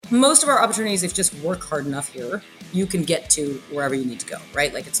most of our opportunities, if you just work hard enough here, you can get to wherever you need to go,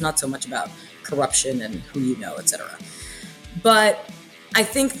 right? Like, it's not so much about corruption and who you know, et cetera. But I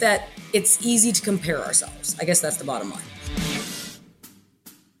think that it's easy to compare ourselves. I guess that's the bottom line.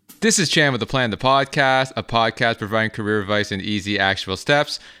 This is Chan with The Plan, the podcast, a podcast providing career advice and easy, actionable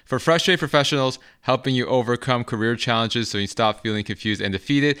steps for frustrated professionals, helping you overcome career challenges so you stop feeling confused and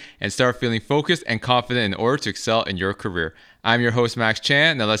defeated and start feeling focused and confident in order to excel in your career. I'm your host, Max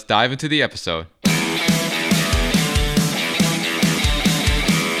Chan. Now let's dive into the episode.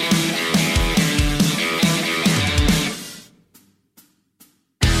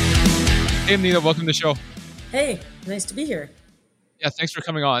 Hey, Anita, welcome to the show. Hey, nice to be here. Yeah, thanks for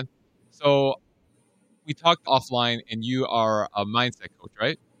coming on. So we talked offline and you are a mindset coach,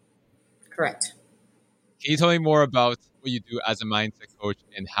 right? Correct. Can you tell me more about what you do as a mindset coach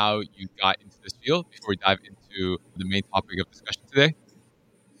and how you got into this field before we dive into the main topic of discussion today?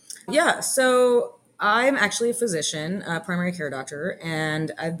 Yeah, so I'm actually a physician, a primary care doctor,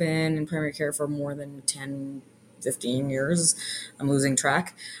 and I've been in primary care for more than 10, 15 years. I'm losing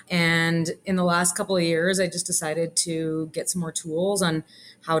track. And in the last couple of years, I just decided to get some more tools on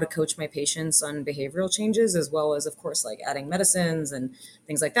how to coach my patients on behavioral changes, as well as, of course, like adding medicines and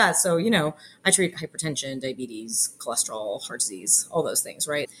things like that. So, I treat hypertension, diabetes, cholesterol, heart disease, all those things,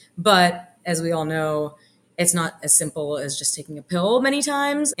 right? But as we all know, it's not as simple as just taking a pill many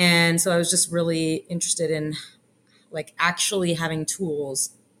times. And so I was just really interested in like actually having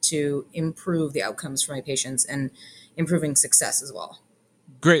tools to improve the outcomes for my patients and improving success as well.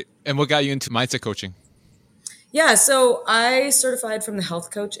 Great. And what got you into mindset coaching? Yeah, so I certified from the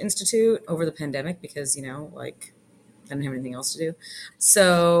Health Coach Institute over the pandemic because, I didn't have anything else to do.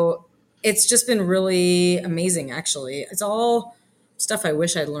 So it's just been really amazing, actually. It's all stuff I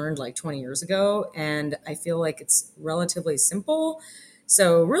wish I'd learned like 20 years ago. And I feel like it's relatively simple.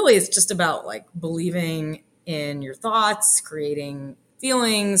 So really, it's just about like believing in your thoughts, creating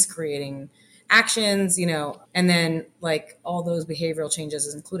feelings, creating actions, and then like all those behavioral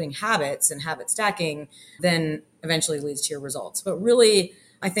changes, including habits and habit stacking, then eventually leads to your results. But really,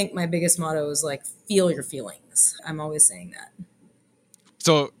 I think my biggest motto is like, feel your feelings. I'm always saying that.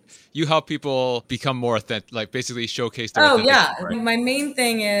 So you help people become more authentic, like basically showcase their authentic yeah. self, right? My main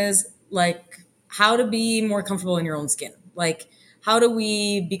thing is like how to be more comfortable in your own skin. Like, how do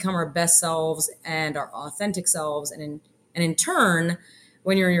we become our best selves and our authentic selves? And in turn,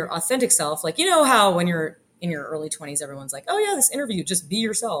 when you're your authentic self, like, how when you're in your early 20s, everyone's like, oh yeah, this interview, just be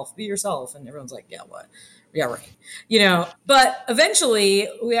yourself. And everyone's like, yeah, what? Yeah, right. But eventually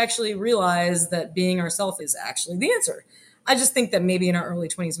we actually realize that being ourself is actually the answer. I just think that maybe in our early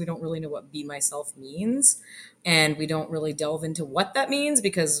 20s, we don't really know what be myself means. And we don't really delve into what that means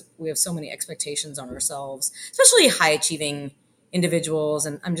because we have so many expectations on ourselves, especially high achieving individuals.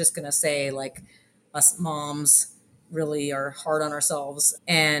 And I'm just going to say like us moms really are hard on ourselves.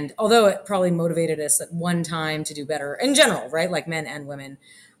 And although it probably motivated us at one time to do better in general, right? Like men and women,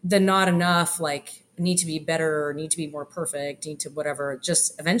 the not enough, like need to be better, need to be more perfect, need to whatever,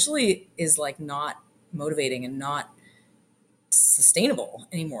 just eventually is like not motivating and not sustainable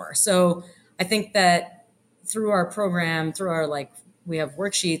anymore. So I think that through our program, we have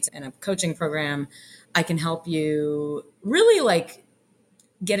worksheets and a coaching program, I can help you really like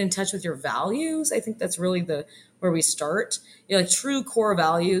get in touch with your values. I think that's really where we start. Like true core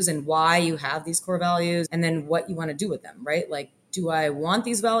values and why you have these core values and then what you want to do with them, right? Like, do I want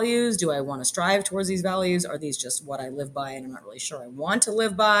these values? Do I want to strive towards these values? Are these just what I live by and I'm not really sure I want to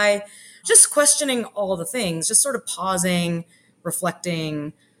live by? Just questioning all the things, just sort of pausing,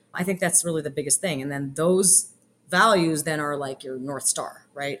 reflecting. I think that's really the biggest thing. And then those values then are like your North Star,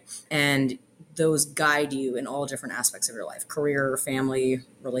 right? And those guide you in all different aspects of your life: career, family,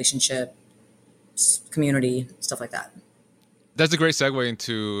 relationship, community, stuff like that. That's a great segue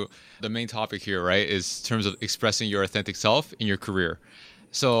into the main topic here, right? Is in terms of expressing your authentic self in your career.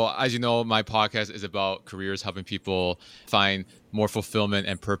 So as you know, my podcast is about careers, helping people find more fulfillment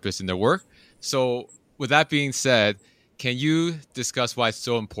and purpose in their work. So with that being said, can you discuss why it's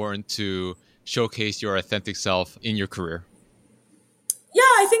so important to showcase your authentic self in your career? Yeah,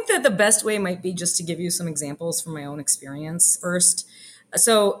 I think that the best way might be just to give you some examples from my own experience first.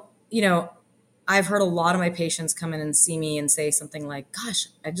 So, I've heard a lot of my patients come in and see me and say something like, gosh,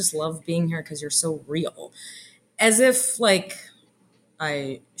 I just love being here because you're so real. As if like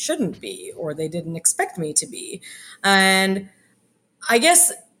I shouldn't be or they didn't expect me to be. And I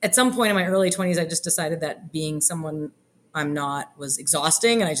guess at some point in my early 20s, I just decided that being someone I'm not was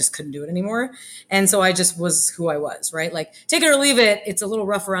exhausting and I just couldn't do it anymore. And so I just was who I was, right? Like take it or leave it. It's a little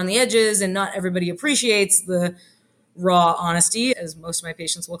rough around the edges and not everybody appreciates the raw honesty, as most of my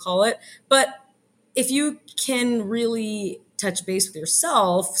patients will call it. But if you can really touch base with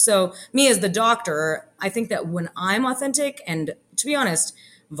yourself, so me as the doctor, I think that when I'm authentic and, to be honest,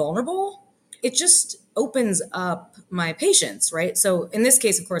 vulnerable, it just opens up my patients, right? So in this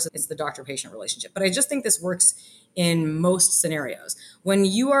case, of course, it's the doctor-patient relationship, but I just think this works in most scenarios. When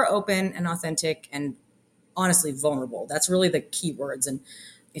you are open and authentic and honestly vulnerable, that's really the key words. And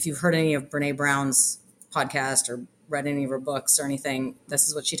if you've heard any of Brene Brown's podcast or read any of her books or anything, this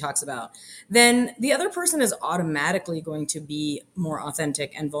is what she talks about, then the other person is automatically going to be more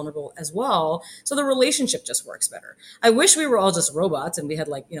authentic and vulnerable as well. So the relationship just works better. I wish we were all just robots and we had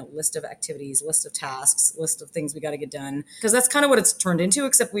list of activities, list of tasks, list of things we got to get done, because that's kind of what it's turned into,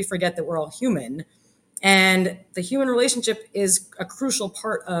 except we forget that we're all human. And the human relationship is a crucial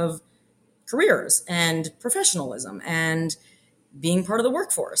part of careers and professionalism and being part of the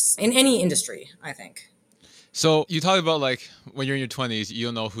workforce in any industry, I think. So you talk about like when you're in your 20s, you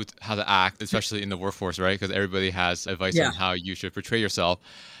don't know how to act, especially in the workforce, right? Because everybody has advice on how you should portray yourself.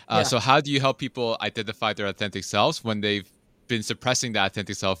 So how do you help people identify their authentic selves when they've been suppressing that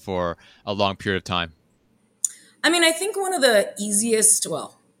authentic self for a long period of time? I mean, I think one of the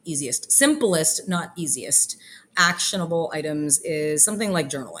simplest, not easiest, actionable items is something like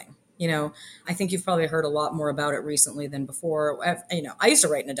journaling. I think you've probably heard a lot more about it recently than before. I used to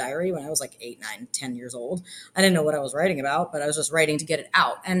write in a diary when I was like 8, 9, 10 years old. I didn't know what I was writing about, but I was just writing to get it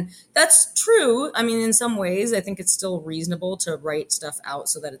out. And that's true. I mean, in some ways, I think it's still reasonable to write stuff out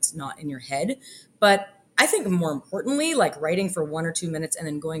so that it's not in your head. But I think more importantly, like writing for 1 or 2 minutes and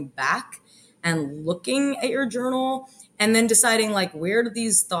then going back and looking at your journal and then deciding like, where do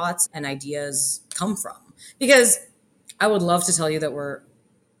these thoughts and ideas come from? Because I would love to tell you that we're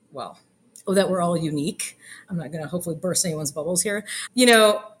all unique. I'm not going to hopefully burst anyone's bubbles here.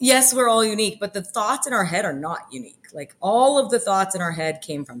 Yes, we're all unique, but the thoughts in our head are not unique. Like all of the thoughts in our head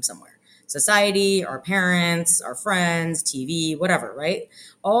came from somewhere. Society, our parents, our friends, TV, whatever, right?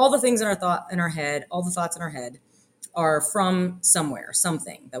 All the things all the thoughts in our head are from somewhere,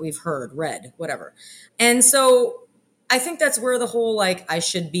 something that we've heard, read, whatever. And so I think that's where the whole like, I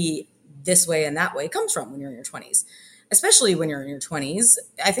should be this way and that way comes from when you're in your 20s. Especially when you're in your 20s,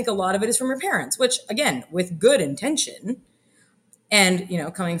 I think a lot of it is from your parents, which again, with good intention. And,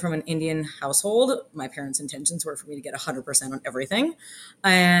 coming from an Indian household, my parents' intentions were for me to get 100% on everything,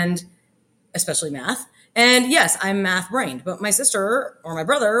 and especially math. And yes, I'm math brained, but my sister or my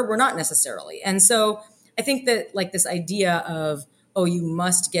brother were not necessarily. And so I think that like this idea of, oh, you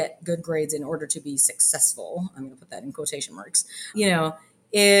must get good grades in order to be successful. I'm going to put that in quotation marks,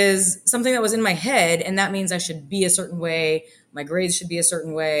 is something that was in my head. And that means I should be a certain way. My grades should be a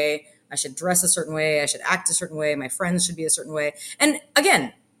certain way. I should dress a certain way. I should act a certain way. My friends should be a certain way. And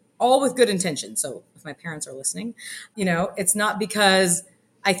again, all with good intention. So if my parents are listening, it's not because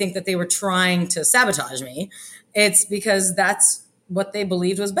I think that they were trying to sabotage me. It's because that's what they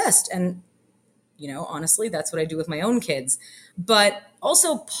believed was best. And, honestly, that's what I do with my own kids. But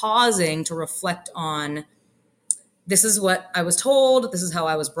also pausing to reflect on, this is what I was told. This is how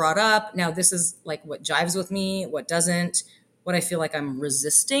I was brought up. Now, this is like what jives with me, what doesn't, what I feel like I'm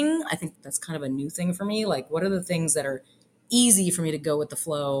resisting. I think that's kind of a new thing for me. Like, what are the things that are easy for me to go with the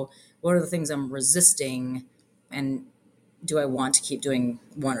flow? What are the things I'm resisting? And do I want to keep doing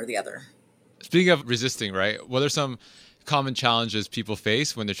one or the other? Speaking of resisting, right? What are some common challenges people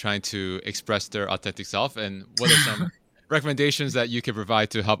face when they're trying to express their authentic self? And what are some recommendations that you can provide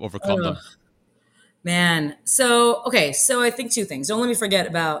to help overcome them? Man. So I think 2 things. Don't let me forget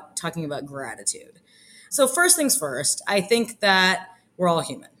about talking about gratitude. So first things first, I think that we're all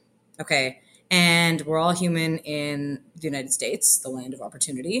human. Okay. And we're all human in the United States, the land of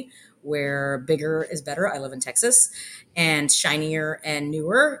opportunity, where bigger is better. I live in Texas, and shinier and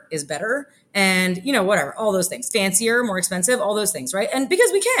newer is better. And, whatever, all those things, fancier, more expensive, all those things. Right. And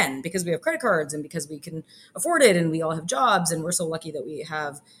because we have credit cards and because we can afford it and we all have jobs and we're so lucky that we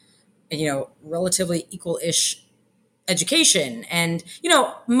have, relatively equal-ish education. And,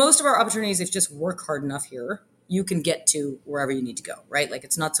 most of our opportunities, if you just work hard enough here, you can get to wherever you need to go, right? Like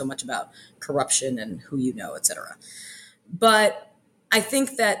it's not so much about corruption and who et cetera. But I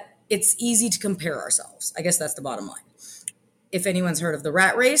think that it's easy to compare ourselves. I guess that's the bottom line. If anyone's heard of the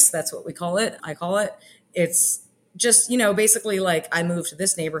rat race, that's what we call it. I call it. It's just, basically like I moved to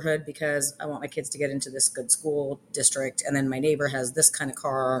this neighborhood because I want my kids to get into this good school district. And then my neighbor has this kind of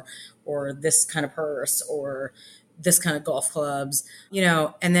car or this kind of purse or this kind of golf clubs,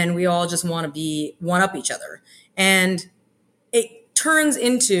 and then we all just want to be one up each other. And it turns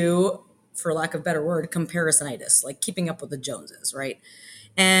into, for lack of a better word, comparisonitis, like keeping up with the Joneses, right?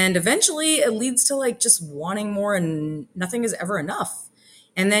 And eventually it leads to like just wanting more and nothing is ever enough.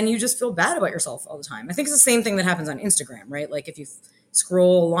 And then you just feel bad about yourself all the time. I think it's the same thing that happens on Instagram, right? Like if you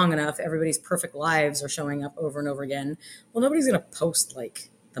scroll long enough, everybody's perfect lives are showing up over and over again. Well, nobody's going to post like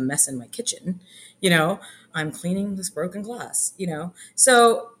the mess in my kitchen, you know, I'm cleaning this broken glass, you know?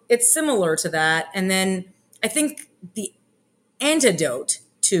 So it's similar to that. And then I think the antidote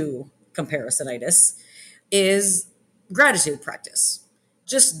to comparisonitis is gratitude practice.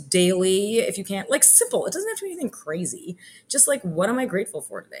 Just daily, if you can't, like simple. It doesn't have to be anything crazy. Just like, what am I grateful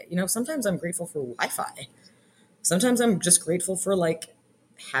for today? You know, sometimes I'm grateful for Wi-Fi. Sometimes I'm just grateful for like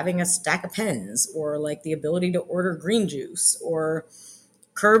having a stack of pens or like the ability to order green juice or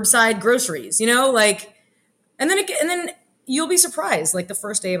curbside groceries, you know, like, and then you'll be surprised. Like the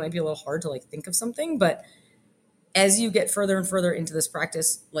first day, it might be a little hard to like think of something, but as you get further and further into this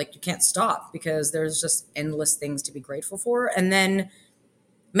practice, like you can't stop because there's just endless things to be grateful for. And then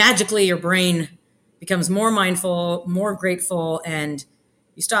magically your brain becomes more mindful, more grateful, and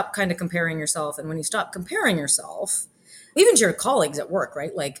you stop kind of comparing yourself. And when you stop comparing yourself, even to your colleagues at work,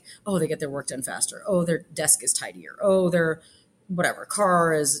 right? Like, oh, they get their work done faster. Oh, their desk is tidier. Oh, their whatever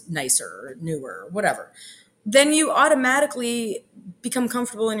car is nicer, newer, whatever. Then you automatically become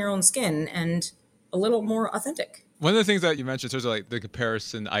comfortable in your own skin and a little more authentic. One of the things that you mentioned in terms of like the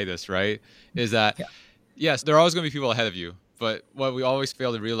comparisonitis, right, is that Yeah. yes, there are always going to be people ahead of you. But what we always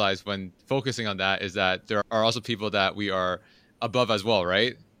fail to realize when focusing on that is that there are also people that we are above as well,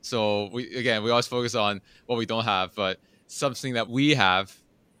 right? So we always focus on what we don't have, but something that we have,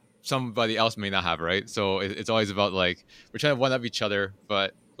 somebody else may not have, right? So it's always about like we're trying to one up each other.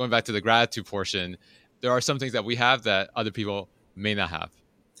 But going back to the gratitude portion, there are some things that we have that other people may not have.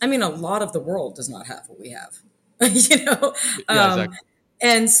 I mean, a lot of the world does not have what we have, you know? Yeah, exactly.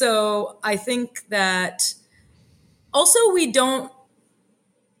 And so I think that also we don't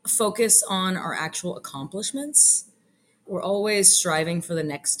focus on our actual accomplishments. We're always striving for the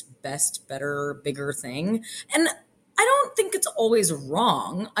next best, better, bigger thing. And I don't think it's always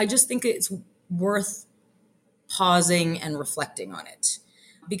wrong. I just think it's worth pausing and reflecting on it.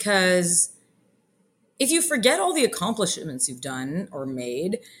 Because if you forget all the accomplishments you've done or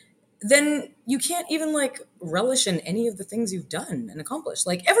made, then you can't even like relish in any of the things you've done and accomplished.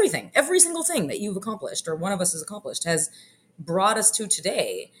 Like everything, every single thing that you've accomplished or one of us has accomplished has brought us to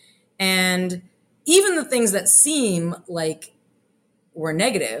today. And even the things that seem like were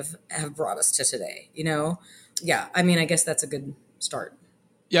negative have brought us to today, you know? Yeah, I mean, I guess that's a good start.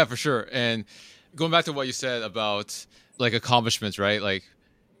 Yeah, for sure. And going back to what you said about like accomplishments, right? Like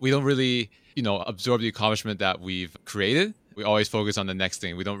we don't really, absorb the accomplishment that we've created. We always focus on the next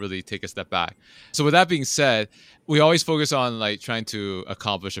thing. We don't really take a step back. So with that being said, we always focus on like trying to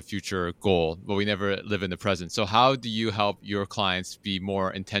accomplish a future goal, but we never live in the present. So how do you help your clients be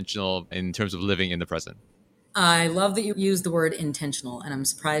more intentional in terms of living in the present? I love that you used the word intentional, and I'm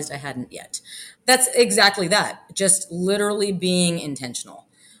surprised I hadn't yet. That's exactly that, just literally being intentional.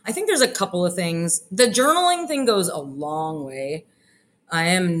 I think there's a couple of things. The journaling thing goes a long way. I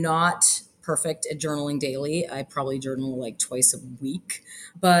am not perfect at journaling daily. I probably journal like twice a week.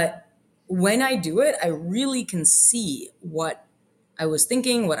 But when I do it, I really can see what I was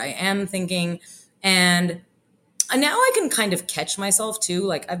thinking, what I am thinking. And now I can kind of catch myself too.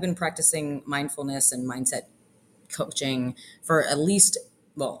 Like I've been practicing mindfulness and mindset coaching for at least,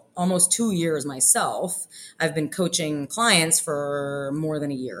 well, almost 2 years myself. I've been coaching clients for more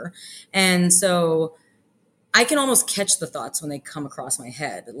than a year. And so I can almost catch the thoughts when they come across my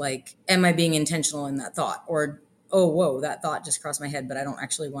head. Like, am I being intentional in that thought? Or, oh, whoa, that thought just crossed my head, but I don't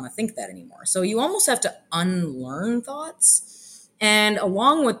actually want to think that anymore. So you almost have to unlearn thoughts. And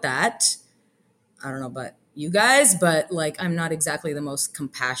along with that, I don't know about you guys, but like, I'm not exactly the most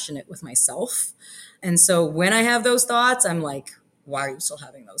compassionate with myself. And so when I have those thoughts, I'm like, why are you still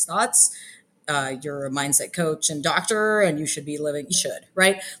having those thoughts? You're a mindset coach and doctor, and you should be living, you should,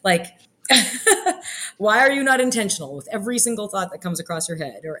 right? Like, why are you not intentional with every single thought that comes across your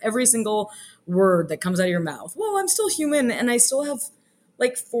head or every single word that comes out of your mouth? Well, I'm still human and I still have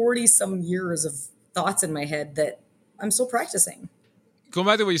like 40 some years of thoughts in my head that I'm still practicing. Going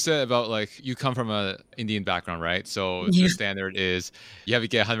back to what you said about like you come from a Indian background, right? So Yeah. the standard is you have to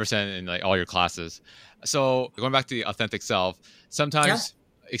get 100% in like all your classes. So going back to the authentic self, sometimes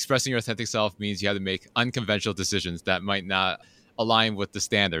expressing your authentic self means you have to make unconventional decisions that might not align with the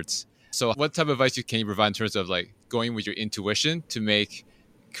standards. So what type of advice can you provide in terms of like going with your intuition to make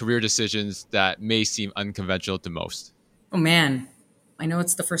career decisions that may seem unconventional to most? Oh man, I know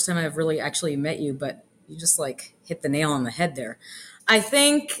it's the first time I've really actually met you, but you just like hit the nail on the head there. I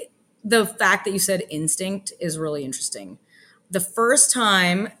think the fact that you said instinct is really interesting. the first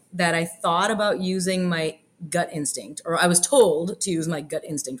time that I thought about using my gut instinct, or I was told to use my gut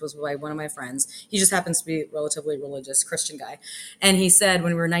instinct, was by one of my friends. He just happens to be a relatively religious Christian guy. And he said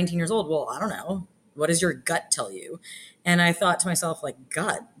when we were 19 years old, well, I don't know. What does your gut tell you? And I thought to myself, like,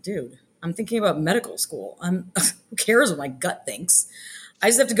 gut, dude, I'm thinking about medical school. Who cares what my gut thinks? I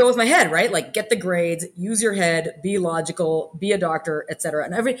just have to go with my head, right? Like, get the grades, use your head, be logical, be a doctor, etc.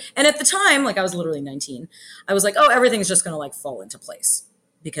 And at the time, like, I was literally 19. I was like, oh, everything's just going to like fall into place,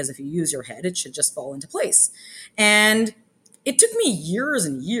 because if you use your head, it should just fall into place. And it took me years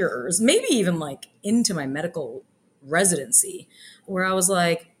and years, maybe even like into my medical residency, where I was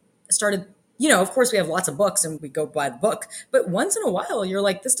like, started, of course we have lots of books and we go by the book, but once in a while you're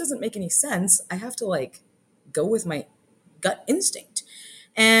like, this doesn't make any sense. I have to like go with my gut instinct.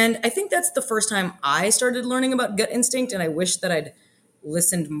 And I think that's the first time I started learning about gut instinct. And I wish that I'd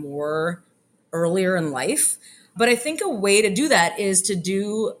listened more earlier in life. But I think a way to do that is to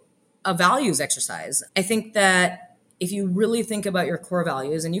do a values exercise. I think that if you really think about your core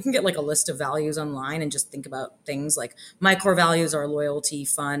values, and you can get like a list of values online and just think about things like, my core values are loyalty,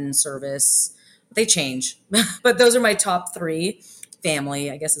 fun, service. They change, but those are my top 3. Family,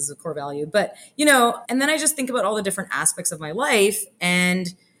 I guess, is a core value. But, and then I just think about all the different aspects of my life,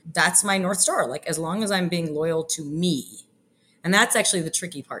 and that's my North Star. Like, as long as I'm being loyal to me. And that's actually the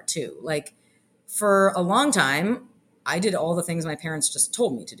tricky part too. Like, for a long time, I did all the things my parents just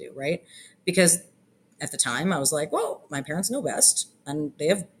told me to do, right? Because at the time I was like, well, my parents know best and they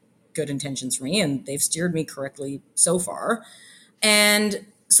have good intentions for me and they've steered me correctly so far. And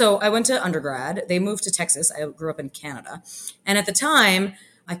so I went to undergrad. They moved to Texas. I grew up in Canada. And at the time,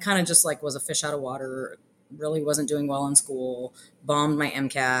 I kind of just like was a fish out of water, really wasn't doing well in school, bombed my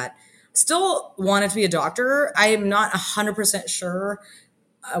MCAT, still wanted to be a doctor. I am not 100% sure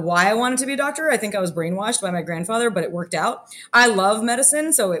why I wanted to be a doctor. I think I was brainwashed by my grandfather, but it worked out. I love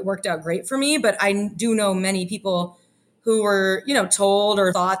medicine, so it worked out great for me. But I do know many people who were, told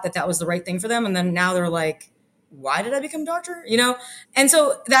or thought that that was the right thing for them. And then now they're like, why did I become a doctor? And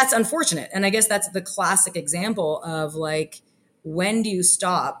so that's unfortunate. And I guess that's the classic example of like, when do you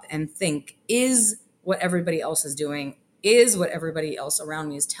stop and think, is what everybody else is doing, is what everybody else around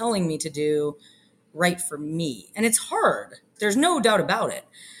me is telling me to do right for me? And it's hard. There's no doubt about it.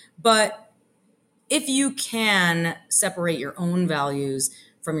 But if you can separate your own values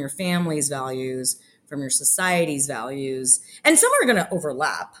from your family's values, from your society's values, and some are going to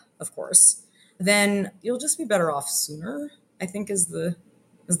overlap, of course, then you'll just be better off sooner, I think is the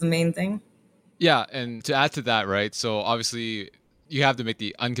main thing. Yeah. And to add to that, right? So obviously you have to make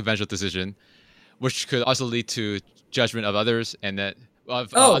the unconventional decision, which could also lead to judgment of others and that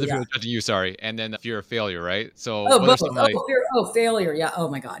other people judging you, sorry, and then fear of failure, right? So both. Failure. Yeah. Oh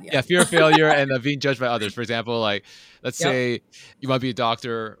my God. Yeah. Yeah, fear of failure and being judged by others. For example, like let's say you want to be a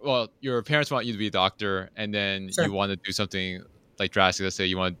doctor. Well, your parents want you to be a doctor, and then you want to do something like drastic. Let's say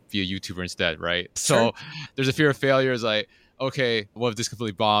you want to be a YouTuber instead, right? So there's a fear of failure. Is like, okay, what if this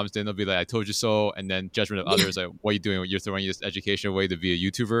completely bombs? Then they'll be like, I told you so. And then judgment of others, like, what are you doing? You're throwing this education away to be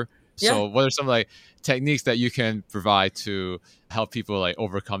a YouTuber. So what are some like techniques that you can provide to help people like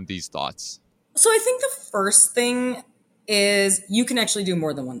overcome these thoughts? So I think the first thing is you can actually do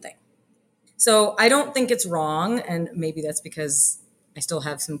more than one thing. So I don't think it's wrong, and maybe that's because I still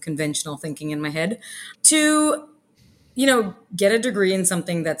have some conventional thinking in my head, to, get a degree in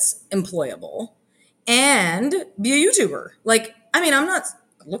something that's employable and be a YouTuber. Like, I mean,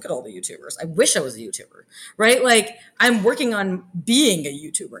 look at all the YouTubers. I wish I was a YouTuber, right? Like, I'm working on being a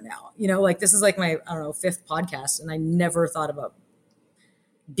YouTuber now, like this is like my, 5th podcast, and I never thought about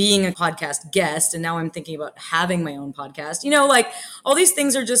being a podcast guest. And now I'm thinking about having my own podcast, like all these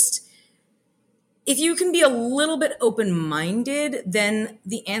things are just, if you can be a little bit open-minded, then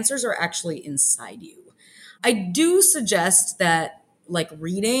the answers are actually inside you. I do suggest that like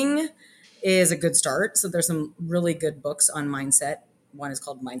reading is a good start. So there's some really good books on mindset. One is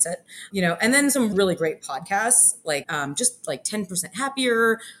called Mindset, and then some really great podcasts, like just like 10%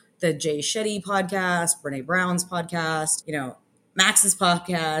 Happier, the Jay Shetty podcast, Brene Brown's podcast, Max's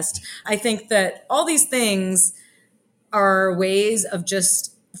podcast. I think that all these things are ways of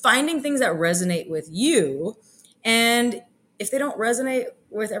just finding things that resonate with you. And if they don't resonate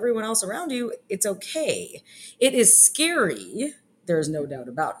with everyone else around you, it's okay. It is scary. There's no doubt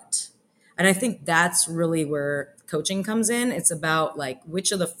about it. And I think that's really where coaching comes in. It's about like,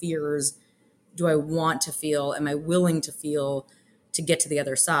 which of the fears do I want to feel? Am I willing to feel to get to the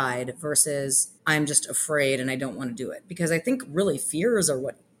other side versus I'm just afraid and I don't want to do it? Because I think really fears are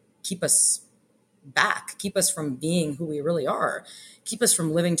what keep us back, keep us from being who we really are, keep us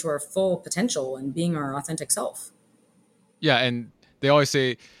from living to our full potential and being our authentic self. Yeah, and they always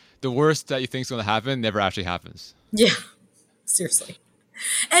say the worst that you think is going to happen never actually happens. Yeah, seriously.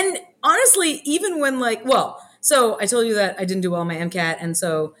 And honestly, even when so I told you that I didn't do well on my MCAT, and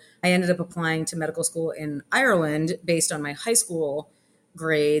so I ended up applying to medical school in Ireland based on my high school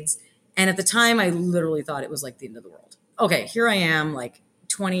grades. And at the time, I literally thought it was like the end of the world. Okay, here I am, like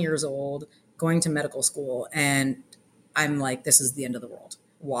 20 years old, going to medical school, and I'm like, this is the end of the world.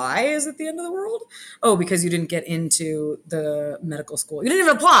 Why is it the end of the world? Oh, because you didn't get into the medical school. You didn't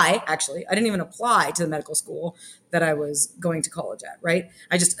even apply, actually. I didn't even apply to the medical school that I was going to college at, right?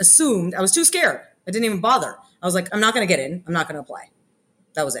 I just assumed, I was too scared. I didn't even bother. I was like, I'm not going to get in. I'm not going to apply.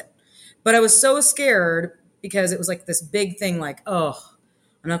 That was it. But I was so scared because it was like this big thing like, oh,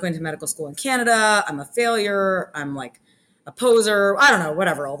 I'm not going to medical school in Canada. I'm a failure. I'm like a poser. I don't know,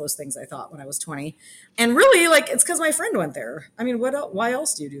 whatever, all those things I thought when I was 20. And really, like, it's because my friend went there. I mean, why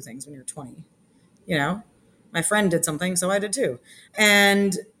else do you do things when you're 20? You know, my friend did something, so I did too.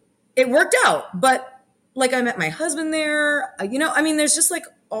 And it worked out. But like, I met my husband there. I mean, there's just like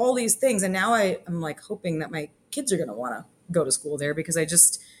all these things. And now I'm like hoping that my kids are going to want to go to school there because I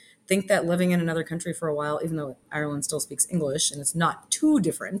just think that living in another country for a while, even though Ireland still speaks English and it's not too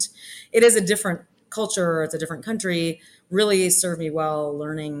different, it is a different culture, it's a different country, really served me well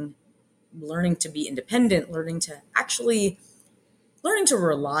learning to be independent, learning to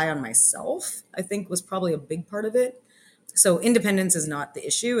rely on myself, I think was probably a big part of it. So independence is not the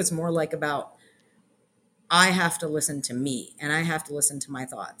issue. It's more like about I have to listen to me and I have to listen to my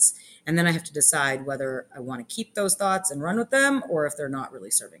thoughts. And then I have to decide whether I want to keep those thoughts and run with them or if they're not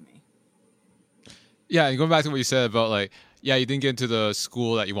really serving me. Yeah, and going back to what you said about like, yeah, you didn't get into the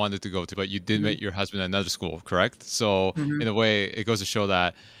school that you wanted to go to, but you did meet your husband at another school, correct? So in a way, it goes to show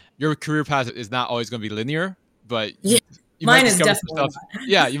that your career path is not always going to be linear, but Yeah, you mine might is discover definitely some stuff. not.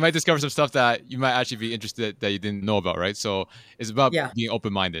 Yeah, you might discover some stuff that you might actually be interested that you didn't know about, right? So it's about Yeah. being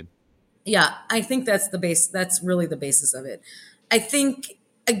open-minded. Yeah, I think that's the base. That's really the basis of it. I think,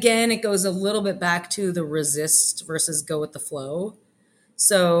 again, it goes a little bit back to the resist versus go with the flow.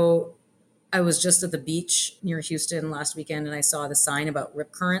 So I was just at the beach near Houston last weekend and I saw the sign about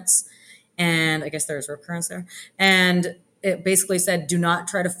rip currents. And I guess there's rip currents there. And it basically said, do not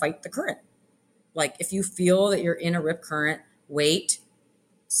try to fight the current. Like if you feel that you're in a rip current, wait,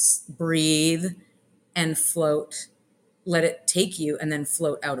 breathe, and float. Let it take you and then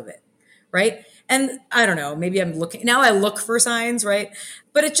float out of it. Right. And I don't know, maybe I'm looking now, I look for signs, right?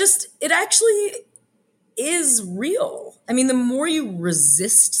 But it actually is real. I mean, the more you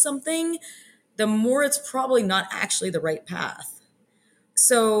resist something, the more it's probably not actually the right path.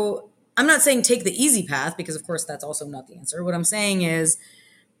 So I'm not saying take the easy path because, of course, that's also not the answer. What I'm saying is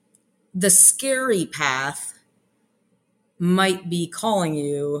the scary path might be calling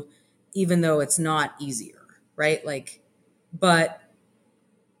you, even though it's not easier, right? Like, but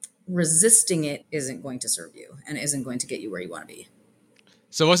resisting it isn't going to serve you and isn't going to get you where you want to be.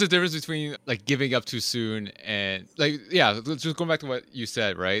 So what's the difference between like giving up too soon and like, yeah, let's just go back to what you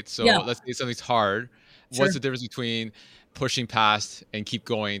said, right? So Yeah. let's say something's hard. Sure. What's the difference between pushing past and keep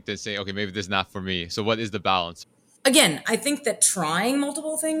going than saying, okay, maybe this is not for me. So what is the balance? Again, I think that trying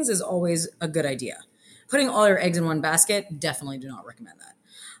multiple things is always a good idea. Putting all your eggs in one basket, definitely do not recommend that.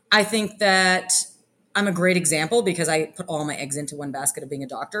 I think that I'm a great example because I put all my eggs into one basket of being a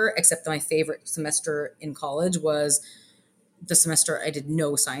doctor, except that my favorite semester in college was the semester I did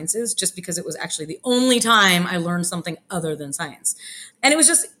no sciences, just because it was actually the only time I learned something other than science. And it was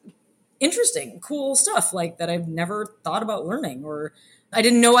just interesting, cool stuff like that I've never thought about learning or I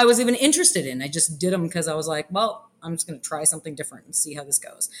didn't know I was even interested in. I just did them because I was like, well, I'm just going to try something different and see how this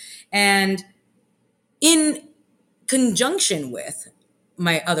goes. And in conjunction with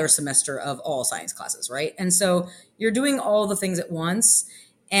my other semester of all science classes, right? And so you're doing all the things at once.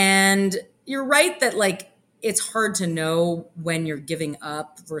 And you're right that like it's hard to know when you're giving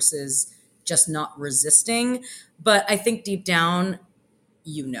up versus just not resisting. But I think deep down,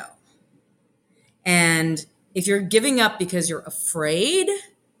 you know. And if you're giving up because you're afraid,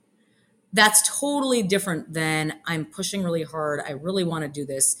 that's totally different than I'm pushing really hard. I really want to do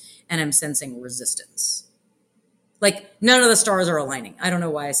this and I'm sensing resistance. Like none of the stars are aligning. I don't know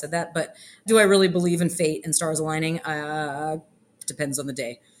why I said that, but do I really believe in fate and stars aligning? Depends on the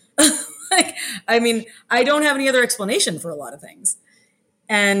day. I mean, I don't have any other explanation for a lot of things.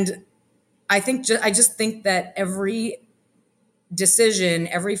 And I just think that every decision,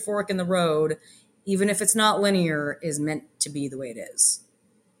 every fork in the road, even if it's not linear, is meant to be the way it is.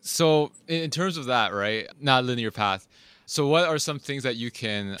 So in terms of that, right, not linear path. So what are some things that you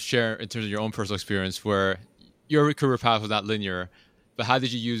can share in terms of your own personal experience where your career path was not linear, but how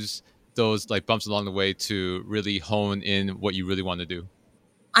did you use those like bumps along the way to really hone in what you really want to do?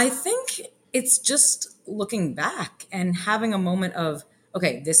 I think it's just looking back and having a moment of,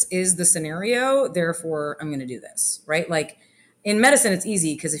 okay, this is the scenario, therefore I'm going to do this, right? Like in medicine, it's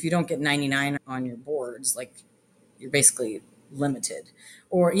easy because if you don't get 99 on your boards, like you're basically limited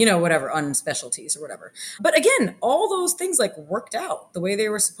or, whatever, on specialties or whatever. But again, all those things like worked out the way they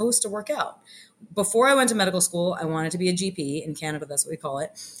were supposed to work out. Before I went to medical school, I wanted to be a GP. In Canada, that's what we call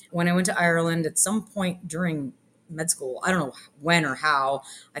it. When I went to Ireland at some point during med school, I don't know when or how,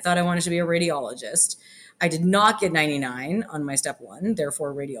 I thought I wanted to be a radiologist. I did not get 99 on my step one,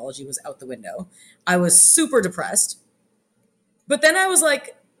 therefore radiology was out the window. I was super depressed. But then I was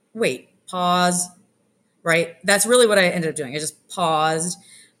like, wait, pause, right? That's really what I ended up doing. I just paused,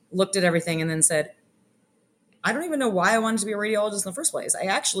 looked at everything, and then said, I don't even know why I wanted to be a radiologist in the first place. I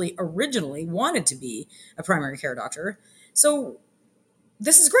actually originally wanted to be a primary care doctor. So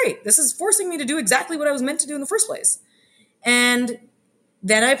this is great. This is forcing me to do exactly what I was meant to do in the first place. And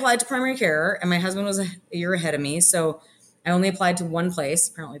then I applied to primary care, and my husband was a year ahead of me. So I only applied to one place.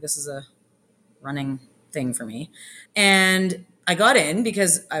 Apparently this is a running thing for me. And I got in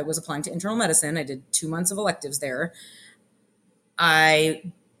because I was applying to internal medicine. I did 2 months of electives there.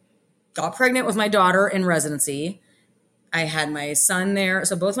 I got pregnant with my daughter in residency. I had my son there.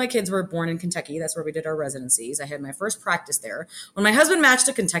 So both my kids were born in Kentucky. That's where we did our residencies. I had my first practice there. When my husband matched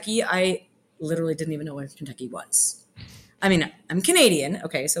to Kentucky, I literally didn't even know where Kentucky was. I mean, I'm Canadian.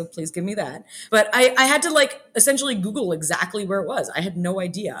 Okay, so please give me that. But I had to like essentially Google exactly where it was. I had no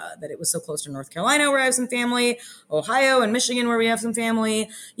idea that it was so close to North Carolina where I have some family, Ohio and Michigan where we have some family.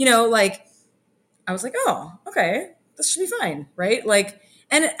 Like I was like, oh, okay, this should be fine, right? Like,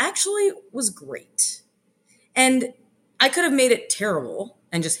 and it actually was great. And I could have made it terrible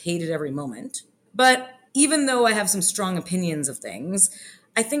and just hated every moment. But even though I have some strong opinions of things,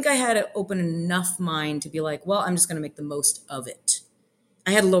 I think I had an open enough mind to be like, well, I'm just going to make the most of it.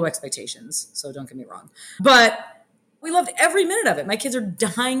 I had low expectations, so don't get me wrong. But we loved every minute of it. My kids are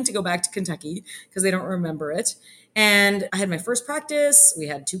dying to go back to Kentucky because they don't remember it. And I had my first practice. We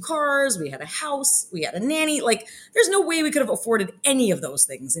had 2 cars. We had a house. We had a nanny. Like, there's no way we could have afforded any of those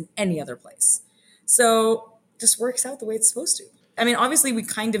things in any other place. So it just works out the way it's supposed to. I mean, obviously, we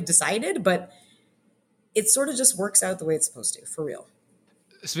kind of decided, but it sort of just works out the way it's supposed to, for real.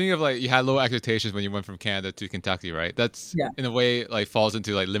 Speaking of like, you had low expectations when you went from Canada to Kentucky, right? That's in a way like falls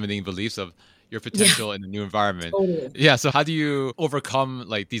into like limiting beliefs of your potential in a new environment. Totally. Yeah. So how do you overcome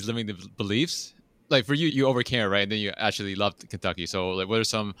like these limiting beliefs? Like for you, you overcame, right? And then you actually loved Kentucky. So like, what are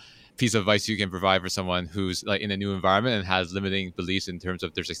some piece of advice you can provide for someone who's like in a new environment and has limiting beliefs in terms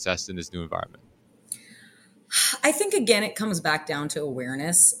of their success in this new environment? I think, again, it comes back down to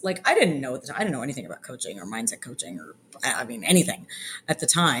awareness. Like, I didn't know anything about coaching or mindset coaching or, I mean, anything at the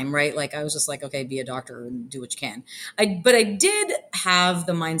time, right? Like, I was just like, okay, be a doctor and do what you can. But I did have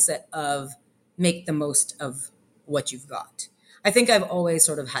the mindset of make the most of what you've got. I think I've always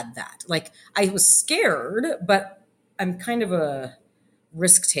sort of had that. Like, I was scared, but I'm kind of a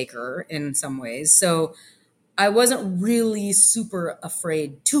risk taker in some ways. So I wasn't really super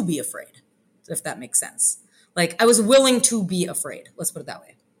afraid to be afraid, if that makes sense. Like, I was willing to be afraid. Let's put it that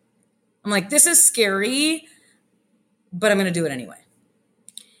way. I'm like, this is scary, but I'm going to do it anyway.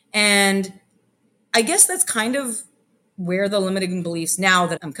 And I guess that's kind of where the limiting beliefs, now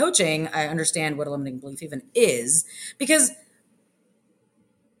that I'm coaching, I understand what a limiting belief even is, because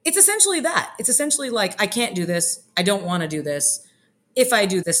it's essentially that. It's essentially like, I can't do this. I don't want to do this. If I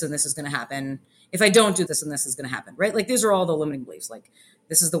do this, then this is going to happen. If I don't do this, then this is going to happen, right? Like, these are all the limiting beliefs. Like,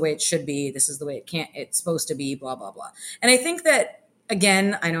 this is the way it should be. This is the way it's supposed to be, blah, blah, blah. And I think that,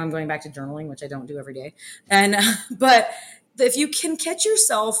 again, I know I'm going back to journaling, which I don't do every day. But if you can catch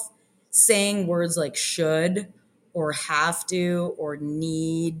yourself saying words like should or have to or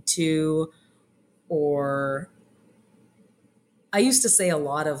need to, or I used to say a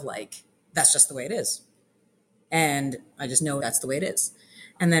lot of like, that's just the way it is. And I just know that's the way it is.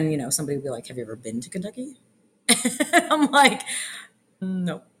 And then, somebody would be like, have you ever been to Kentucky? I'm like,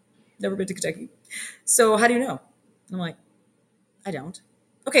 no, never been to Kentucky. So how do you know? I'm like, I don't.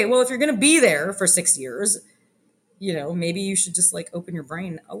 Okay, well, if you're going to be there for 6 years, maybe you should just like open your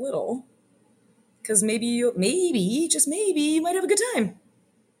brain a little, because just maybe you might have a good time.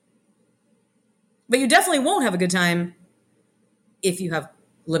 But you definitely won't have a good time if you have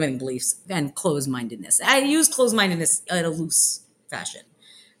limiting beliefs and closed-mindedness. I use closed-mindedness in a loose fashion.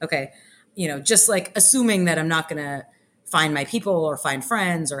 Okay. Just like assuming that I'm not going to find my people or find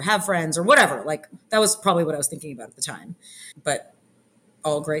friends or have friends or whatever. Like, that was probably what I was thinking about at the time. But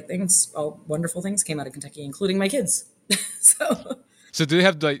all great things, all wonderful things came out of Kentucky, including my kids. So So do they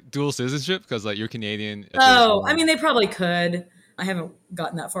have like dual citizenship? Because like you're Canadian. Oh, I mean, they probably could. I haven't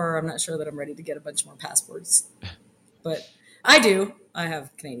gotten that far. I'm not sure that I'm ready to get a bunch more passports, but I do. I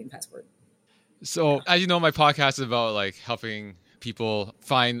have Canadian passport. So as you know, my podcast is about like helping people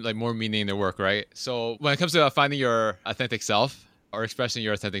find like more meaning in their work, right? So when it comes to finding your authentic self or expressing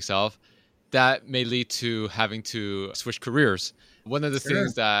your authentic self, that may lead to having to switch careers. One of the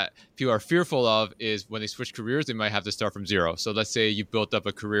things that people are fearful of is when they switch careers, they might have to start from zero. So let's say you built up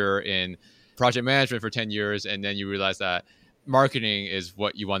a career in project management for 10 years, and then you realize that marketing is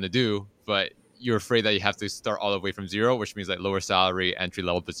what you want to do, but you're afraid that you have to start all the way from zero, which means like lower salary, entry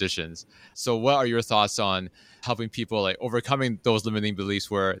level positions. So what are your thoughts on helping people like overcoming those limiting beliefs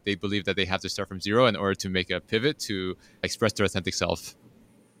where they believe that they have to start from zero in order to make a pivot to express their authentic self?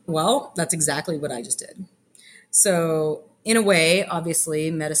 Well, that's exactly what I just did. So, in a way, obviously,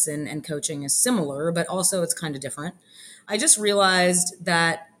 medicine and coaching is similar, but also it's kind of different. I just realized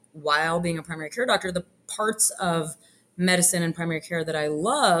that while being a primary care doctor, the parts of medicine and primary care that I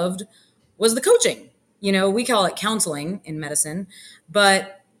loved was the coaching. You know, we call it counseling in medicine,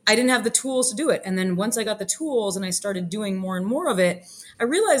 but I didn't have the tools to do it. And then once I got the tools and I started doing more and more of it, I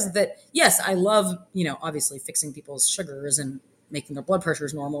realized that, yes, I love, obviously fixing people's sugars and making their blood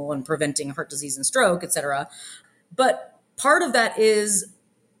pressures normal and preventing heart disease and stroke, et cetera. But part of that is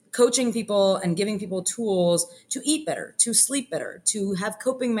coaching people and giving people tools to eat better, to sleep better, to have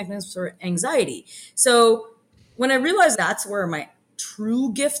coping mechanisms for anxiety. So when I realized that's where my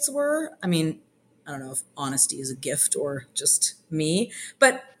true gifts were, I mean, I don't know if honesty is a gift or just me,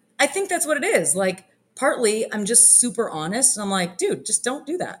 but I think that's what it is. Like, partly I'm just super honest. And I'm like, dude, just don't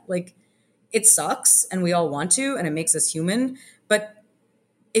do that. Like, it sucks and we all want to, and it makes us human. But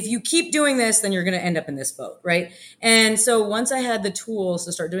if you keep doing this, then you're going to end up in this boat, right? And so once I had the tools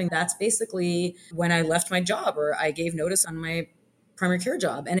to start doing, that's basically when I left my job, or I gave notice on my primary care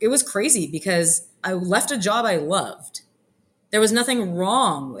job. And it was crazy because I left a job I loved. There was nothing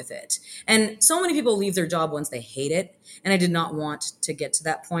wrong with it. And so many people leave their job once they hate it. And I did not want to get to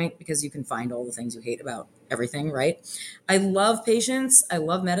that point, because you can find all the things you hate about everything, right? I love patients. I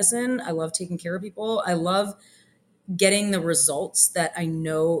love medicine. I love taking care of people. I love getting the results that I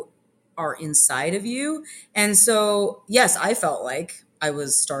know are inside of you. And so, yes, I felt like I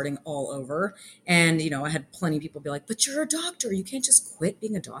was starting all over. And, I had plenty of people be like, but you're a doctor. You can't just quit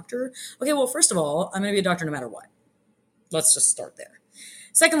being a doctor. Okay, well, first of all, I'm going to be a doctor no matter what. Let's just start there.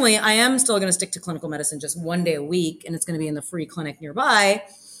 Secondly, I am still going to stick to clinical medicine just one day a week, and it's going to be in the free clinic nearby,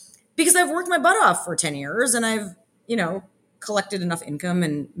 because I've worked my butt off for 10 years and I've, collected enough income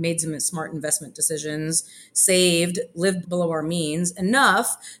and made some smart investment decisions, saved, lived below our means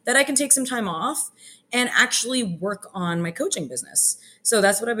enough that I can take some time off and actually work on my coaching business. So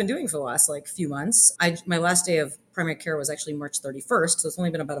that's what I've been doing for the last few months. My last day of primary care was actually March 31st. So it's only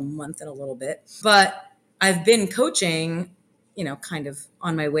been about a month and a little bit, but I've been coaching, kind of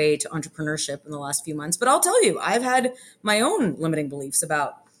on my way to entrepreneurship in the last few months. But I'll tell you, I've had my own limiting beliefs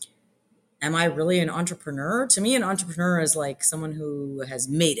about, am I really an entrepreneur? To me, an entrepreneur is like someone who has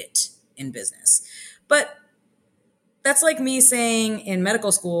made it in business. But that's like me saying in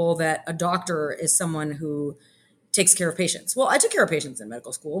medical school that a doctor is someone who takes care of patients. Well, I took care of patients in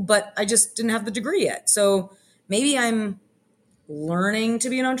medical school, but I just didn't have the degree yet. So maybe I'm learning to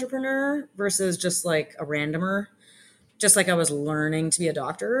be an entrepreneur versus just like a randomer, just like I was learning to be a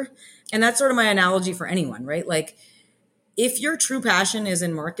doctor. And that's sort of my analogy for anyone, right? Like, if your true passion is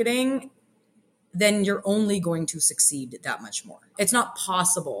in marketing, then you're only going to succeed that much more. It's not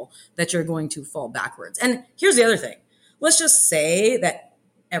possible that you're going to fall backwards. And here's the other thing. Let's just say that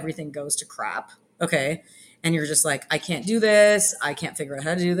everything goes to crap, okay? And you're just like, I can't do this. I can't figure out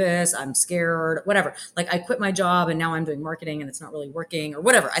how to do this. I'm scared, whatever. Like, I quit my job and now I'm doing marketing and it's not really working, or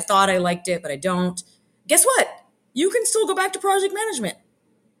whatever. I thought I liked it, but I don't. Guess what? You can still go back to project management.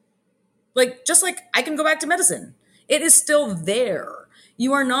 Like, just like I can go back to medicine. It is still there.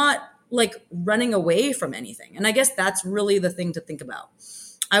 You are not like running away from anything. And I guess that's really the thing to think about.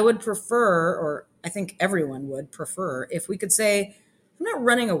 I would prefer, or I think everyone would prefer, if we could say, I'm not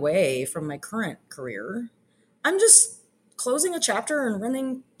running away from my current career. I'm just closing a chapter and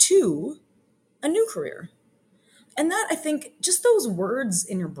running to a new career. And that, I think, just those words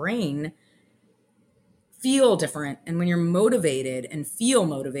in your brain feel different. And when you're motivated and feel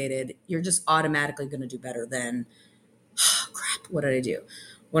motivated, you're just automatically going to do better than, oh, crap, what did I do?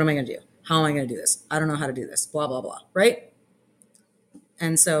 What am I going to do? How am I going to do this? I don't know how to do this, blah, blah, blah. Right.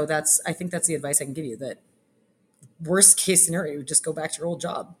 And so I think that's the advice I can give you, that worst case scenario, you would just go back to your old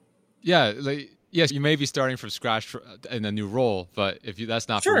job. Yeah. Yes, you may be starting from scratch in a new role, but if that's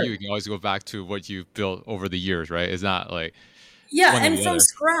not for you, you can always go back to what you've built over the years, right? It's not like, Yeah, one or and the from other.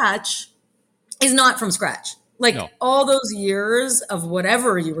 scratch is not from scratch. Like No. all those years of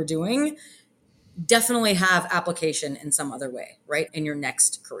whatever you were doing definitely have application in some other way, right? In your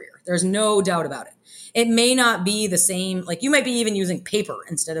next career. There's no doubt about it. It may not be the same, like you might be even using paper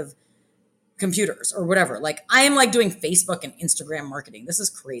instead of computers or whatever. Like I am like doing Facebook and Instagram marketing. This is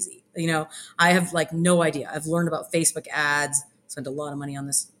crazy. You know, I have like no idea. I've learned about Facebook ads, spent a lot of money on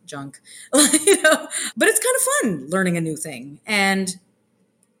this junk, you know, but it's kind of fun learning a new thing. And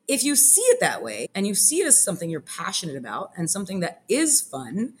if you see it that way and you see it as something you're passionate about and something that is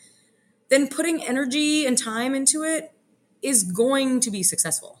fun, then putting energy and time into it is going to be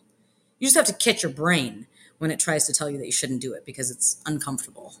successful. You just have to catch your brain when it tries to tell you that you shouldn't do it because it's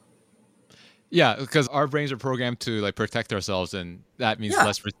uncomfortable. Yeah, because our brains are programmed to like protect ourselves, and that means Yeah,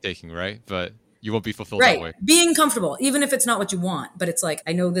 less risk taking, right? But you won't be fulfilled that right. way. Being comfortable, even if it's not what you want, but it's like,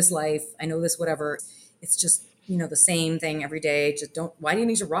 I know this life, I know this whatever. It's just, you know, the same thing every day. Just don't, why do you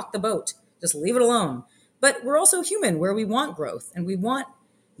need to rock the boat? Just leave it alone. But we're also human where we want growth and we want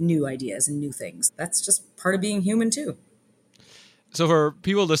new ideas and new things. That's just part of being human too. So for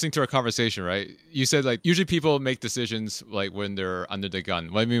people listening to our conversation, right? You said like usually people make decisions like when they're under the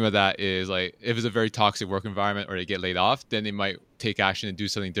gun. What I mean by that is like if it's a very toxic work environment or they get laid off, then they might take action and do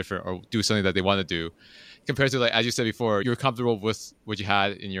something different or do something that they want to do. Compared to like as you said before, you're comfortable with what you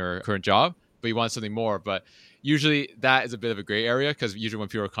had in your current job, but you want something more. But usually that is a bit of a gray area because usually when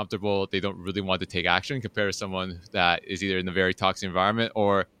people are comfortable, they don't really want to take action compared to someone that is either in a very toxic environment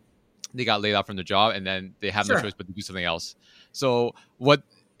or they got laid off from their job and then they have no Sure. choice but to do something else. So what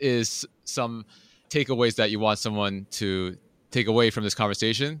is some takeaways that you want someone to take away from this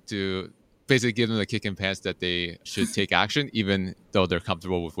conversation to basically give them the kick in pants that they should take action even though they're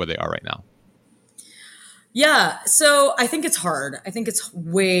comfortable with where they are right now? Yeah. So I think it's hard. I think it's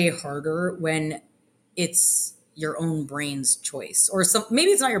way harder when it's your own brain's choice or some,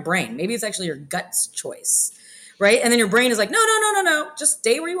 maybe it's not your brain. Maybe it's actually your gut's choice. Right. And then your brain is like, no, no, no, no, no. Just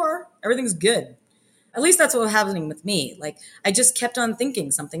stay where you are. Everything's good. At least that's what was happening with me. Like I just kept on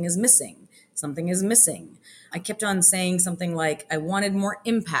thinking something is missing. Something is missing. I kept on saying something like I wanted more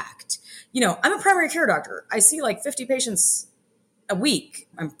impact. You know, I'm a primary care doctor. I see like 50 patients a week.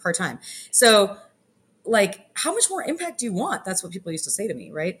 I'm part-time. So like, how much more impact do you want? That's what people used to say to me,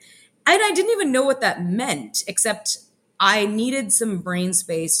 right? And I didn't even know what that meant, except I needed some brain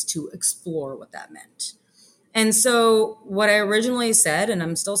space to explore what that meant. And so, what I originally said, and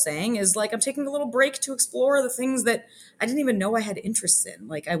I'm still saying, is like, I'm taking a little break to explore the things that I didn't even know I had interests in.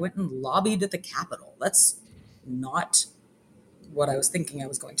 Like, I went and lobbied at the Capitol. That's not what I was thinking I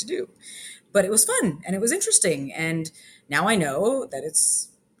was going to do. But it was fun and it was interesting. And now I know that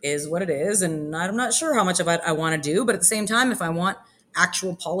is what it is. And I'm not sure how much of it I want to do. But at the same time, if I want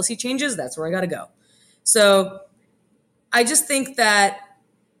actual policy changes, that's where I got to go. So I just think that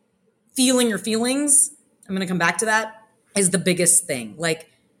feeling your feelings, I'm going to come back to that, is the biggest thing. Like,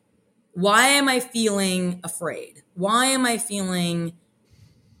 why am I feeling afraid? Why am I feeling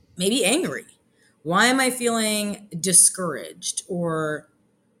maybe angry? Why am I feeling discouraged or,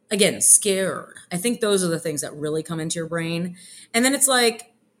 again, scared? I think those are the things that really come into your brain. And then it's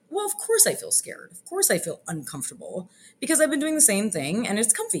like, well, of course I feel scared. Of course I feel uncomfortable because I've been doing the same thing and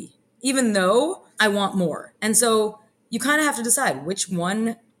it's comfy, even though I want more. And so you kind of have to decide which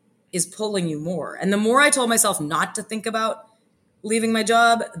one is pulling you more. And the more I told myself not to think about leaving my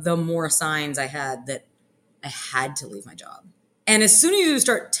job, the more signs I had that I had to leave my job. And as soon as you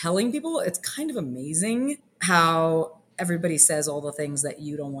start telling people, it's kind of amazing how everybody says all the things that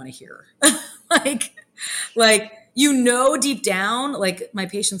you don't want to hear. like, like, you know, deep down, like my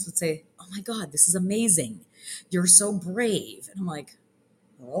patients would say, oh my God, this is amazing. You're so brave. And I'm like,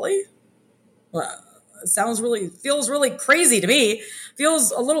 really? Well, it feels really crazy to me,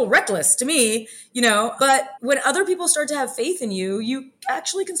 feels a little reckless to me, you know, but when other people start to have faith in you, you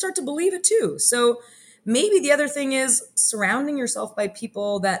actually can start to believe it too. So maybe the other thing is surrounding yourself by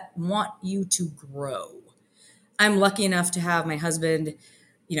people that want you to grow. I'm lucky enough to have my husband,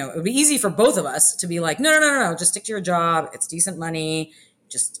 you know, it would be easy for both of us to be like, no, no, no, no, no, just stick to your job. It's decent money.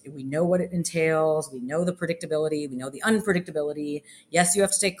 Just, we know what it entails. We know the predictability. We know the unpredictability. Yes, you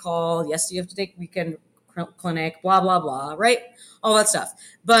have to take call. Yes, you have to take weekend clinic, blah, blah, blah, right? All that stuff.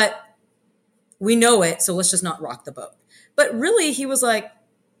 But we know it. So let's just not rock the boat. But really, he was like,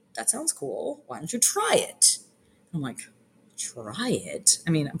 that sounds cool. Why don't you try it? I'm like, try it? I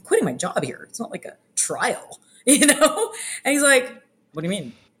mean, I'm quitting my job here. It's not like a trial, you know? And he's like, what do you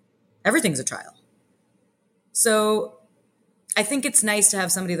mean? Everything's a trial. So I think it's nice to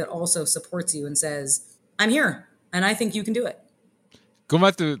have somebody that also supports you and says, I'm here and I think you can do it. going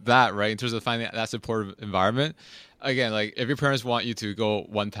back to that, right, in terms of finding that supportive environment, again, like if your parents want you to go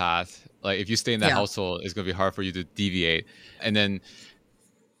one path, like if you stay in that Yeah. household, it's going to be hard for you to deviate. And then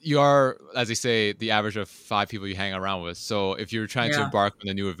you are, as they say, the average of 5 people you hang around with. So if you're trying to Yeah. embark on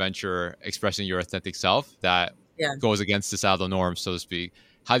a new adventure, expressing your authentic self that Yeah. goes against societal norms, so to speak,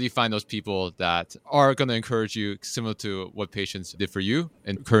 how do you find those people that are going to encourage you, similar to what patients did for you,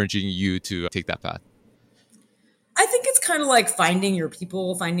 encouraging you to take that path? I think it's kind of like finding your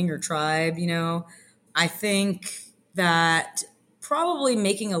people, finding your tribe, you know. I think that probably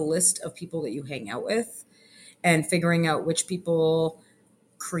making a list of people that you hang out with and figuring out which people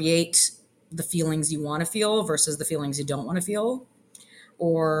create the feelings you want to feel versus the feelings you don't want to feel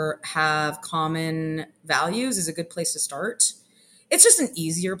or have common values is a good place to start. It's just an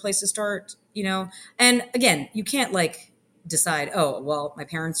easier place to start, you know. And again, you can't like decide, oh, well, my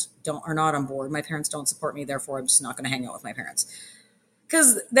parents don't are not on board. My parents don't support me, therefore I'm just not going to hang out with my parents.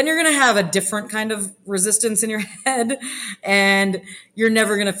 Because then you're going to have a different kind of resistance in your head and you're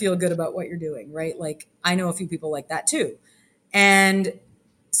never going to feel good about what you're doing, right? Like I know a few people like that too. And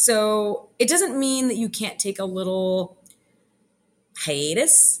so it doesn't mean that you can't take a little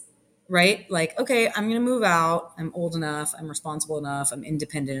hiatus, right? Like, okay, I'm going to move out. I'm old enough. I'm responsible enough. I'm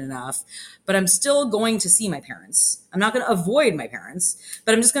independent enough, but I'm still going to see my parents. I'm not going to avoid my parents,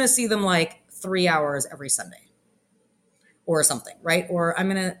 but I'm just going to see them like 3 hours every Sunday or something, right? Or I'm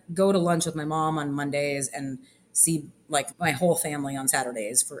going to go to lunch with my mom on Mondays and see like my whole family on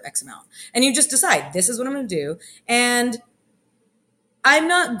Saturdays for X amount. And you just decide, this is what I'm going to do. And I'm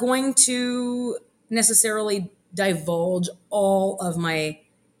not going to necessarily divulge all of my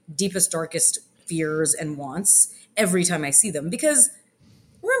deepest, darkest fears and wants every time I see them. Because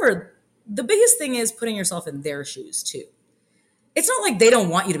remember, the biggest thing is putting yourself in their shoes too. It's not like they don't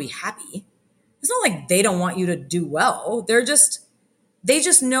want you to be happy. It's not like they don't want you to do well. They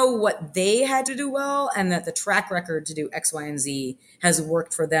just know what they had to do well and that the track record to do X, Y, and Z has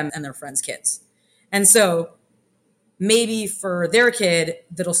worked for them and their friends' kids. And so maybe for their kid,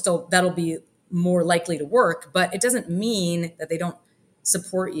 that'll be more likely to work, but it doesn't mean that they don't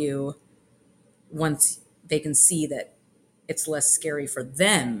support you once they can see that it's less scary for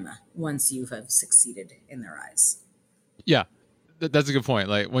them once you have succeeded in their eyes. Yeah, that's a good point.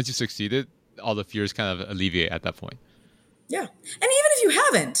 Like once you succeeded, all the fears kind of alleviate at that point. Yeah. And even if you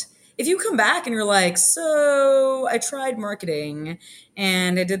haven't, if you come back and you're like, so I tried marketing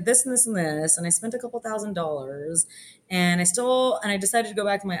and I did this and this and this, and I spent a couple $1,000 and I decided to go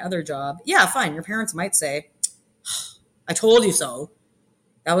back to my other job. Yeah, fine. Your parents might say, I told you so.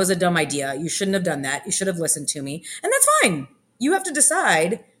 That was a dumb idea. You shouldn't have done that. You should have listened to me. And that's fine. You have to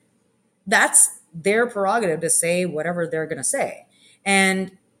decide. That's their prerogative to say whatever they're going to say.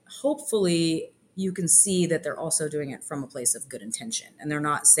 And hopefully you can see that they're also doing it from a place of good intention. And they're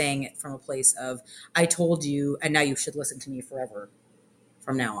not saying it from a place of, I told you, and now you should listen to me forever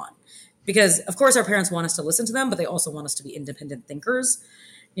from now on. Because, of course, our parents want us to listen to them, but they also want us to be independent thinkers.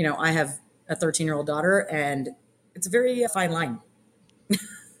 You know, I have a 13-year-old daughter, and it's a very fine line.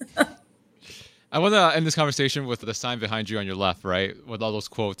 I want to end this conversation with the sign behind you on your left, right? With all those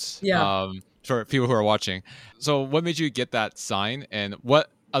quotes. Yeah. For people who are watching. So what made you get that sign? And what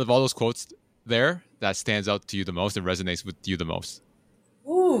out of all those quotes there that stands out to you the most and resonates with you the most?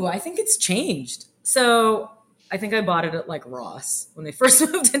 Ooh, I think it's changed. So I think I bought it at like Ross when they first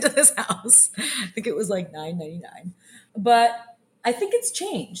moved into this house. I think it was like $9.99. But I think it's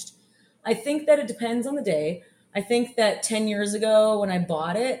changed. I think that it depends on the day. I think that 10 years ago when I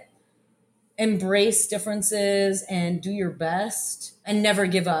bought it, embrace differences and do your best and never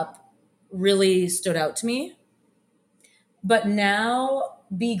give up really stood out to me. But now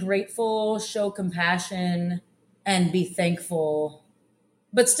be grateful, show compassion, and be thankful,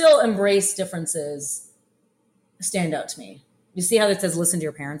 but still embrace differences stand out to me. You see how it says listen to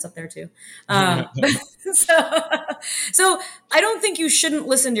your parents up there too? So I don't think you shouldn't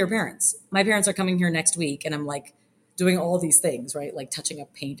listen to your parents. My parents are coming here next week and I'm like doing all these things, right? Like touching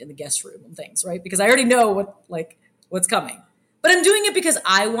up paint in the guest room and things, right? Because I already know what's coming. But I'm doing it because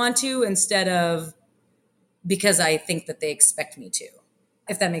I want to instead of because I think that they expect me to,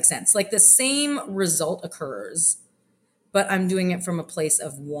 if that makes sense. Like the same result occurs, but I'm doing it from a place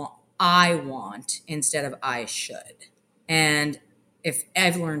of I want instead of I should. And if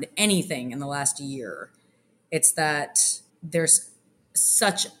I've learned anything in the last year, it's that there's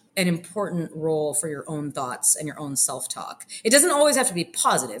such an important role for your own thoughts and your own self-talk. It doesn't always have to be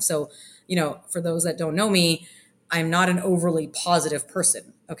positive. So, you know, for those that don't know me, I'm not an overly positive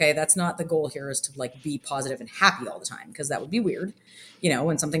person. Okay. That's not the goal here, is to like be positive and happy all the time, because that would be weird. You know,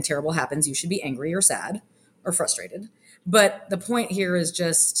 when something terrible happens, you should be angry or sad or frustrated. But the point here is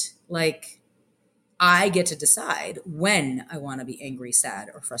just like, I get to decide when I want to be angry, sad,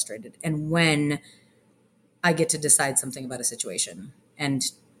 or frustrated, and when I get to decide something about a situation and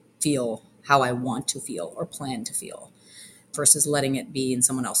feel how I want to feel or plan to feel versus letting it be in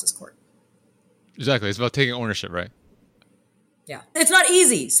someone else's court. Exactly. It's about taking ownership, right? Yeah. It's not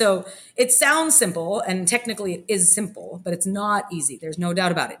easy. So it sounds simple, and technically it is simple, but it's not easy. There's no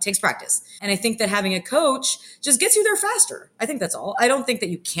doubt about it. It takes practice. And I think that having a coach just gets you there faster. I think that's all. I don't think that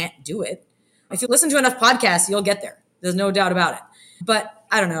you can't do it. If you listen to enough podcasts, you'll get there. There's no doubt about it. But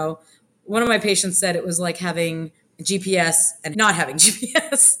I don't know. One of my patients said it was like having GPS and not having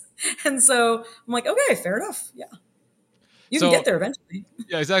GPS. And so I'm like, okay, fair enough. Yeah. You can get there eventually.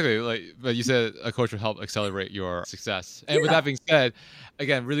 Yeah, exactly. But you said a coach would help accelerate your success. And with that being said,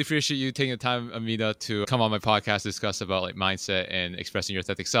 again, really appreciate you taking the time, Amita, to come on my podcast, discuss about like mindset and expressing your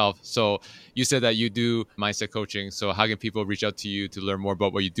authentic self. So you said that you do mindset coaching. So how can people reach out to you to learn more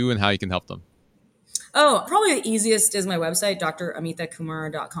about what you do and how you can help them? Oh, probably the easiest is my website,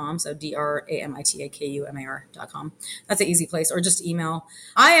 dramitakumar.com. So DRAMITAKUMAR.com. That's an easy place, or just email.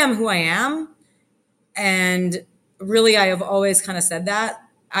 I am who I am. And really, I have always kind of said that.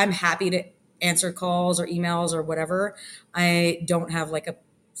 I'm happy to answer calls or emails or whatever. I don't have like a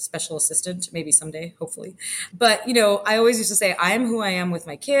special assistant, maybe someday, hopefully. But, I always used to say, I am who I am with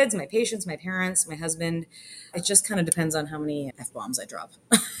my kids, my patients, my parents, my husband. It just kind of depends on how many F-bombs I drop.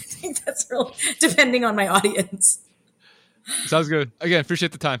 I think that's real, depending on my audience. Sounds good. Again,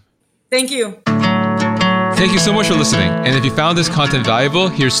 appreciate the time. Thank you. Thank you so much for listening. And if you found this content valuable,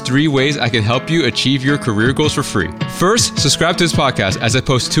 here's 3 ways I can help you achieve your career goals for free. First, subscribe to this podcast as I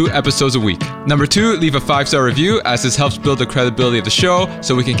post 2 episodes a week. Number 2, leave a 5-star review as this helps build the credibility of the show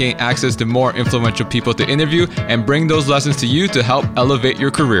so we can gain access to more influential people to interview and bring those lessons to you to help elevate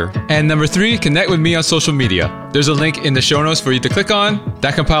your career. And number 3, connect with me on social media. There's a link in the show notes for you to click on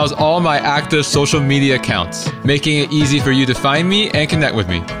that compiles all my active social media accounts, making it easy for you to find me and connect with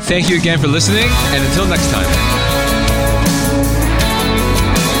me. Thank you again for listening, and until next time.